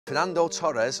Fernando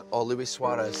Torres or Luis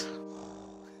Suarez?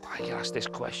 I get asked this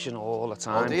question all the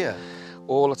time. Oh dear.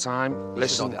 All the time. You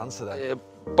should know the answer then.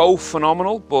 Both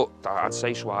phenomenal, but I'd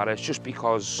say Suarez just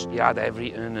because he had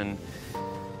everything, and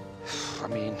I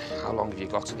mean, how long have you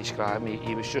got to describe me?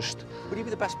 He was just... Would he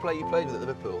be the best player you played with at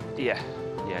Liverpool? Yeah,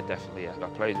 definitely, yeah. I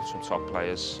played with some top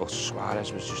players, but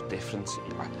Suarez was just different.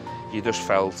 You just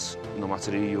felt, no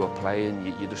matter who you were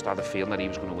playing, you just had a feeling that he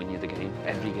was going to win you the game.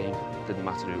 Every game, didn't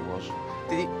matter who it was.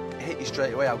 Did he hit you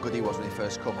straight away how good he was when he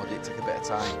first come, or did it take a bit of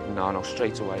time? No,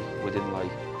 straight away. Within like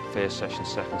first session,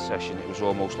 second session, it was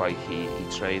almost like he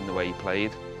trained the way he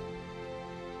played.